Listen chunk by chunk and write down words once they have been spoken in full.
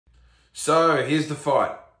So here's the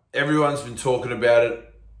fight. Everyone's been talking about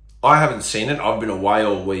it. I haven't seen it. I've been away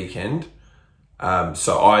all weekend.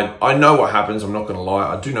 So I know what happens. I'm not going to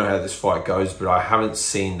lie. I do know how this fight goes, but I haven't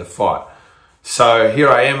seen the fight. So here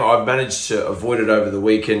I am. I've managed to avoid it over the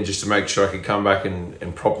weekend just to make sure I could come back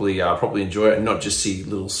and properly enjoy it and not just see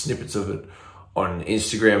little snippets of it on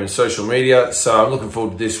Instagram and social media. So I'm looking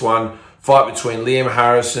forward to this one. Fight between Liam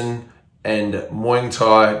Harrison and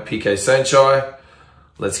Muangthai PK.Saenchai.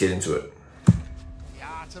 Let's get into it.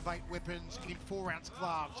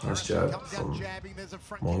 Nice jab from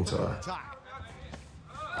Muangthai.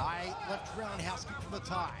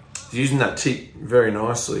 He's using that teep very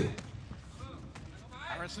nicely.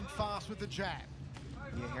 Harrison fast with the jab.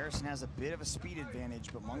 Yeah, Harrison has a bit of a speed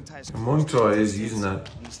advantage, but Muangthai is using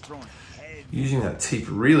that teep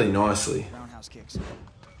really nicely. Roundhouse kicks.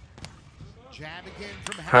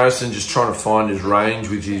 Harrison just trying to find his range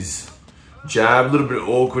with his jab. A little bit of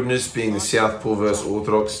awkwardness being the southpaw versus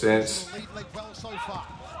orthodox stance.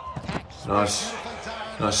 Nice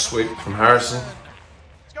sweep from Harrison.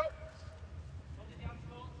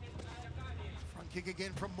 Front kick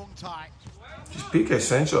again from Muangthai. Just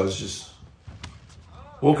PK.Saenchai is just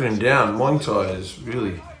walking him down. Muangthai is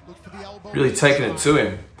really taking it to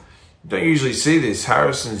him. You don't usually see this.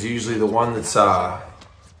 Harrison's usually the one that's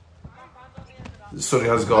sort of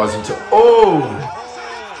has guys into. Oh!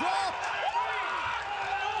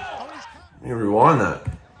 Let me rewind that.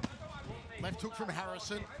 Left hook from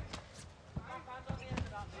Harrison.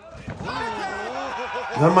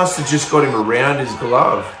 That must have just got him around his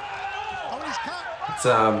glove. It's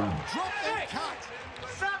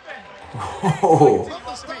oh,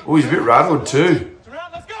 he's a bit rattled too.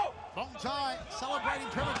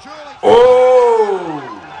 Oh!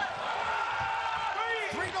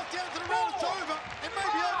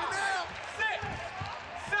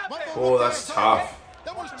 Oh, that's tough.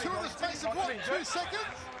 That was two in the space of what, 2 seconds?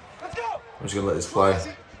 Let's go. I'm just gonna let this play.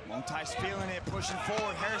 Muangthai's feeling it, pushing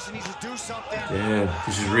forward. Harrison needs to do something. Damn,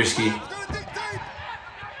 this is risky.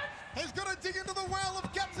 He's gonna dig into the well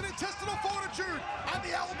of gaps and intestinal fortitude, and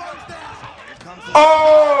the elbows down. Here comes the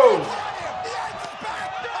Oh! The edge is back.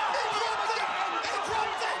 He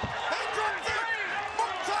drops it.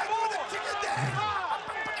 Muangthai with a chicken dance.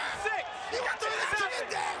 He went through the chicken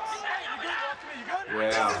dance.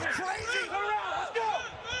 Wow. This is crazy.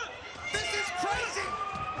 This is crazy.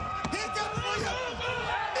 Here comes Liam.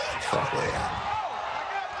 Fuck me.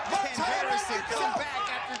 Harrison come back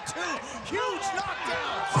after 2 huge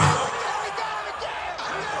knockdowns.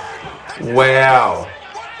 Wow.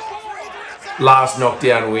 Last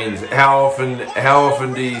knockdown wins. How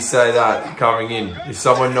often do you say that coming in? If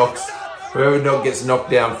someone whoever gets knocked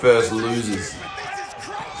down first loses.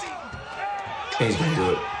 He's gonna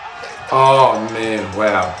do it. Oh man,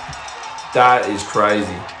 wow. That is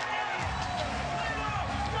crazy.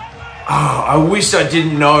 Oh, I wish I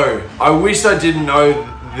didn't know. I wish I didn't know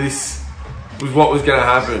this was what was gonna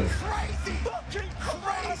happen.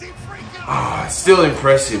 Oh, it's still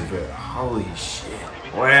impressive, but holy shit.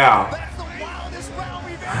 Wow.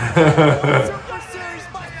 I'm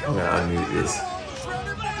gonna unmute this.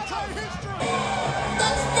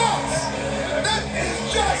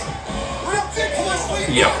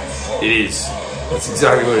 Yep, it is. That's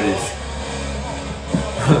exactly what it is.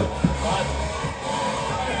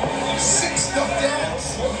 6 knockdowns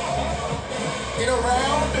in a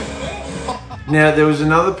round. Now, there was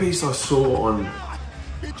another piece I saw on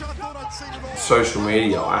social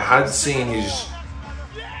media. I had seen his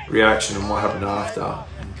reaction and what happened after.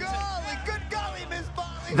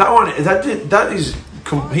 That is,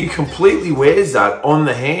 he completely wears that on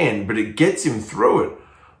the hand, but it gets him through it.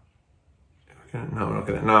 No, I'm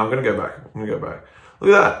gonna go back. Look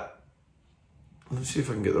at that. Let's see if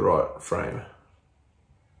I can get the right frame.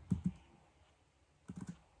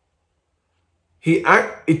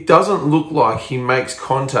 It doesn't look like he makes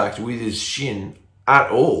contact with his shin at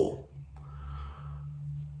all.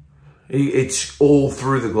 It's all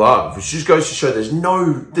through the glove, which just goes to show there's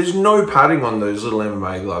no padding on those little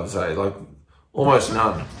MMA gloves, eh? Like almost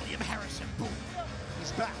none. He's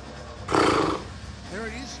back. There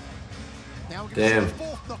it is. Now damn. the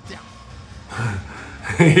 4th knockdown.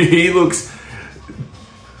 He looks.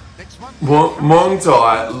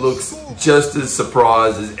 Muangthai looks just as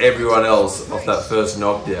surprised as everyone else off that first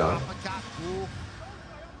knockdown.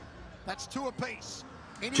 That's 2 apiece.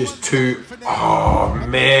 Just 2. Oh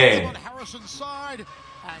man.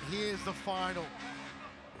 And here's the final.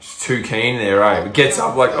 Just too keen there, eh? But gets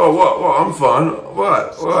up like, oh, what? I'm fine.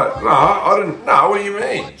 What? No, I didn't. No, what do you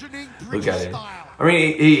mean? Look at him. I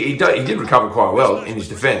mean, he did recover quite well in his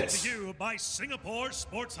defense. by Singapore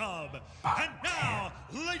Sports Hub. And now,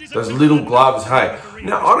 ladies and Those little gentlemen, gloves, hey.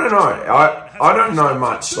 No, I don't know. I don't know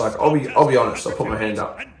much. Like, I'll be honest. I'll put my hand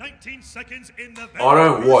up. and 19 seconds in the I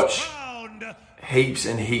don't watch round. heaps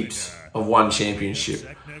and heaps of one championship.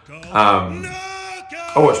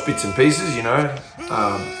 I watch bits and pieces, you know, but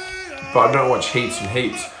I don't watch heaps and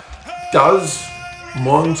heaps. Does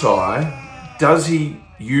Muangthai, does he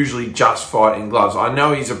usually just fight in gloves? I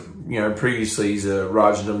know he's previously he's a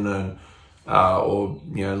Rajadamnern or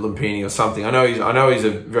Lumpini or something. I know he's a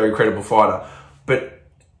very credible fighter, but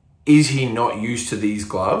is he not used to these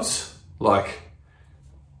gloves? Like,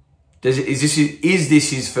 is this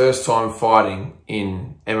his first time fighting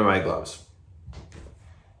in MMA gloves?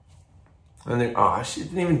 And then, I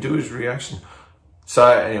didn't even do his reaction. So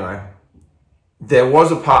anyway, there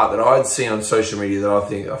was a part that I'd seen on social media that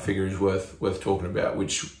I figure is worth talking about,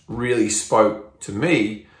 which really spoke to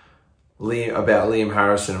me about Liam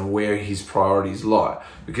Harrison and where his priorities lie,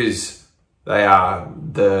 because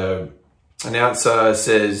the announcer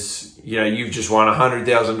says, you've just won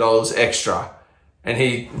 $100,000 extra, and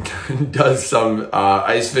he does some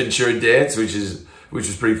Ace Ventura dance, which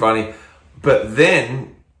was pretty funny. But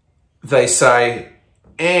then they say,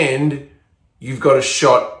 and you've got a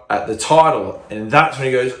shot at the title, and that's when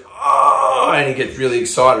he goes, oh, and he gets really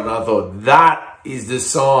excited. And I thought, that is the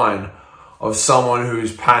sign of someone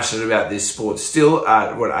who's passionate about this sport, still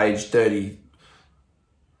at what age, 30,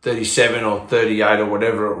 37 or 38 or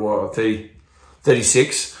whatever it was,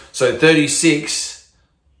 36. So 36,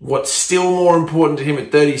 what's still more important to him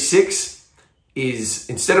at 36 is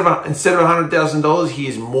instead of $100,000,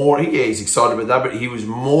 he's excited about that, but he was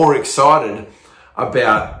more excited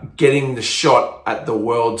about getting the shot at the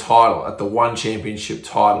world title, at the one championship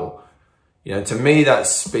title. To me, that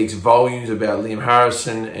speaks volumes about Liam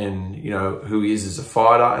Harrison and, who he is as a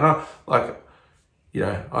fighter. And I'm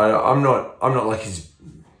not like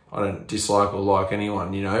I don't dislike or like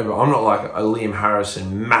anyone, but I'm not like a Liam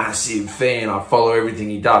Harrison massive fan. I follow everything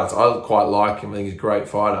he does. I quite like him. I think he's a great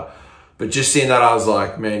fighter. But just seeing that, I was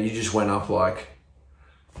like, man, you just went up like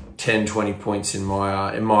 10, 20 points in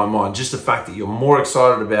my mind. Just the fact that you're more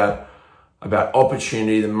excited about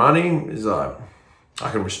opportunity than money is like, I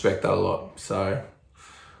can respect that a lot. So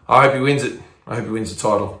I hope he wins it. I hope he wins the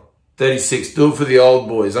title. 36, do it for the old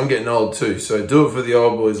boys. I'm getting old too, so do it for the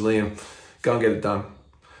old boys, Liam. Go and get it done.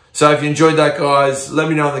 So if you enjoyed that, guys, let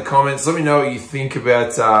me know in the comments. Let me know what you think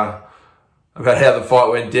about how the fight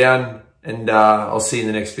went down, and I'll see you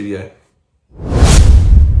in the next video.